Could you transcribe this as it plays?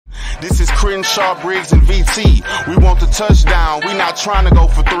This is Crenshaw, Briggs, and VT. We want the touchdown. We not trying to go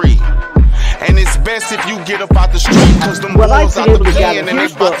for 3. And it's best if you get up out the street because them boys out the pen and they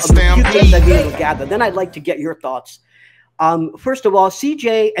about to stampede. I've been able to gather. Then I'd like to get your thoughts. First of all,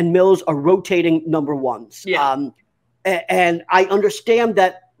 CJ and Mills are rotating number ones. Yeah. And I understand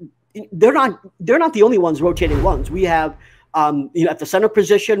that they're not the only ones rotating ones. We have at the center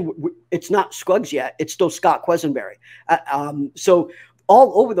position, it's not Scuggs yet. It's still Scott Quesenberry. So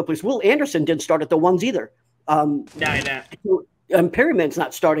all over the place. Will Anderson didn't start at the ones either. No. Perryman's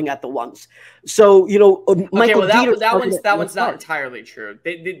not starting at the ones. So, Michael that one's not entirely true.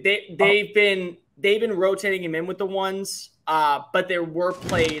 They've been rotating him in with the ones, but there were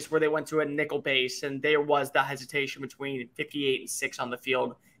plays where they went to a nickel base and there was the hesitation between 58 and 6 on the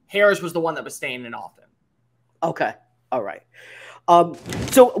field. Harris was the one that was staying in often. Okay. All right.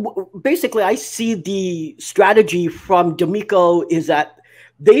 So basically I see the strategy from DeMeco is that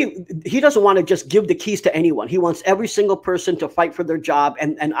he doesn't want to just give the keys to anyone. He wants every single person to fight for their job,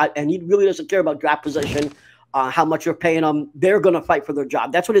 and he really doesn't care about draft position, how much you're paying them. They're going to fight for their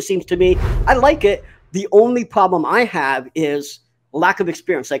job. That's what it seems to me. I like it. The only problem I have is lack of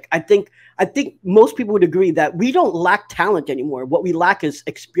experience. Like I think most people would agree that we don't lack talent anymore. What we lack is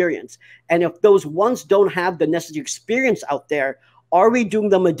experience. And if those ones don't have the necessary experience out there, are we doing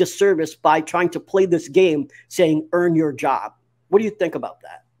them a disservice by trying to play this game saying earn your job? What do you think about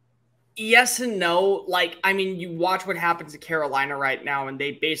that? Yes and no. You watch what happens to Carolina right now, and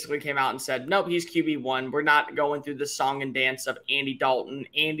they basically came out and said, nope, he's QB1. We're not going through the song and dance of Andy Dalton.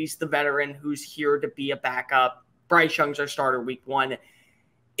 Andy's the veteran who's here to be a backup. Bryce Young's our starter week 1.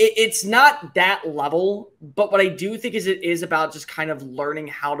 It's not that level, but what I do think is it is about just kind of learning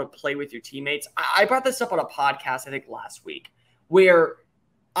how to play with your teammates. I brought this up on a podcast, I think, last week, where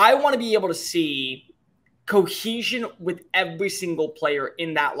I want to be able to see cohesion with every single player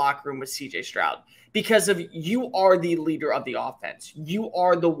in that locker room with CJ Stroud, because you are the leader of the offense. You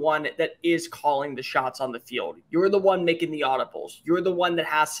are the one that is calling the shots on the field. You're the one making the audibles. You're the one that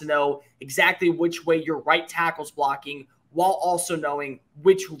has to know exactly which way your right tackle's blocking while also knowing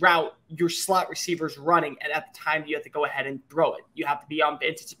which route your slot receiver's running. And at the time, you have to go ahead and throw it. You have to be on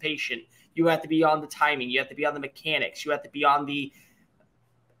anticipation. You have to be on the timing. You have to be on the mechanics. You have to be on the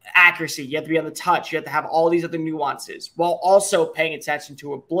accuracy. You have to be on the touch. You have to have all these other nuances while also paying attention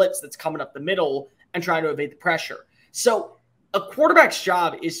to a blitz that's coming up the middle and trying to evade the pressure. So a quarterback's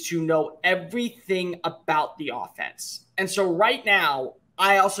job is to know everything about the offense. And so right now,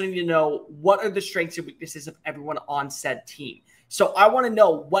 I also need to know what are the strengths and weaknesses of everyone on said team. So I want to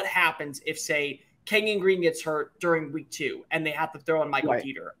know what happens if, say, Kenyon Green gets hurt during week 2 and they have to throw in Michael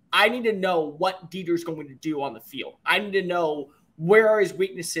Dieter. I need to know what Dieter's going to do on the field. I need to know where are his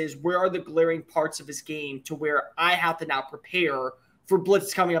weaknesses? Where are the glaring parts of his game to where I have to now prepare for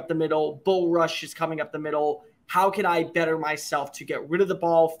blitz coming up the middle, bull rush is coming up the middle. How can I better myself to get rid of the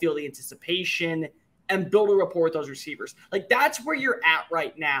ball, feel the anticipation, and build a rapport with those receivers? That's where you're at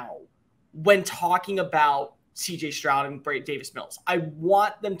right now when talking about CJ Stroud and Davis Mills. I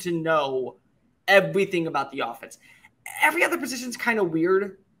want them to know everything about the offense. Every other position is kind of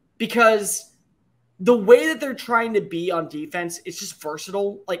weird because the way that they're trying to be on defense is just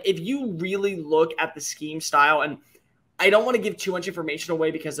versatile. If you really look at the scheme style, and I don't want to give too much information away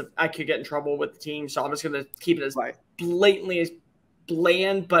because I could get in trouble with the team, so I'm just going to keep it as blatantly as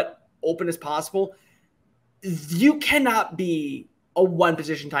bland but open as possible. You cannot be a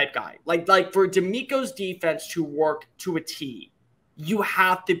one-position type guy. Like for DeMeco's defense to work to a T, you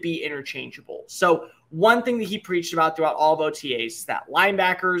have to be interchangeable. So one thing that he preached about throughout all of OTAs is that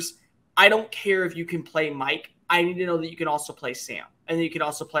linebackers, I don't care if you can play Mike. I need to know that you can also play Sam and that you can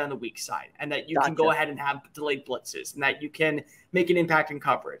also play on the weak side and that you can go ahead and have delayed blitzes and that you can make an impact in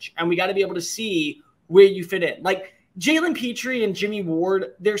coverage. And we got to be able to see where you fit in. Jalen Petrie and Jimmy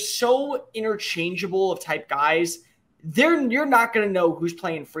Ward, they're so interchangeable of type guys. You're not going to know who's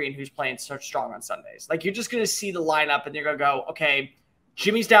playing free and who's playing so strong on Sundays. You're just going to see the lineup and you're going to go, okay,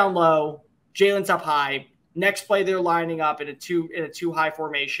 Jimmy's down low, Jalen's up high. Next play, they're lining up in a two high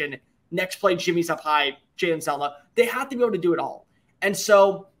formation. Next play, Jimmy's up high, Jalen's down low. They have to be able to do it all. And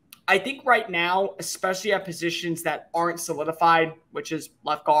so I think right now, especially at positions that aren't solidified, which is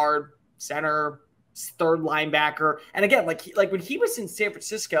left guard, center, third linebacker. And again, when he was in San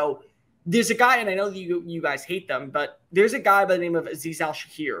Francisco, there's a guy, and I know that you guys hate them, but there's a guy by the name of Azeez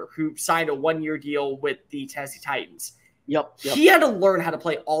Al-Shakir who signed a 1-year deal with the Tennessee Titans. Yep. He had to learn how to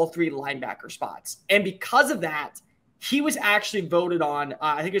play all 3 linebacker spots. And because of that, he was actually voted on,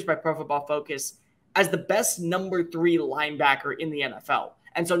 I think it was by Pro Football Focus, as the best number 3 linebacker in the NFL.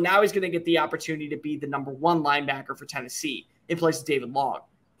 And so now he's going to get the opportunity to be the number 1 linebacker for Tennessee in place of David Long.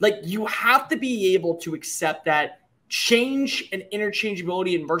 Like, you have to be able to accept that change and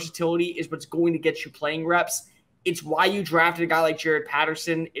interchangeability and versatility is what's going to get you playing reps. It's why you drafted a guy like Jared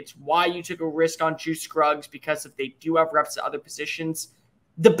Patterson. It's why you took a risk on Juice Scruggs, because if they do have reps at other positions,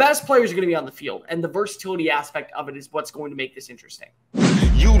 the best players are going to be on the field, and the versatility aspect of it is what's going to make this interesting.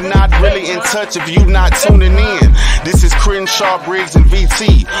 You not really in touch if you not tuning in. This is Crenshaw, Briggs, and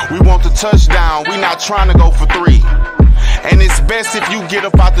VT. We want the touchdown. We not trying to go for 3. And it's best if you get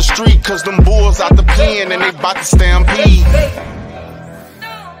up out the street, cause them bulls out the pen and they about to stampede.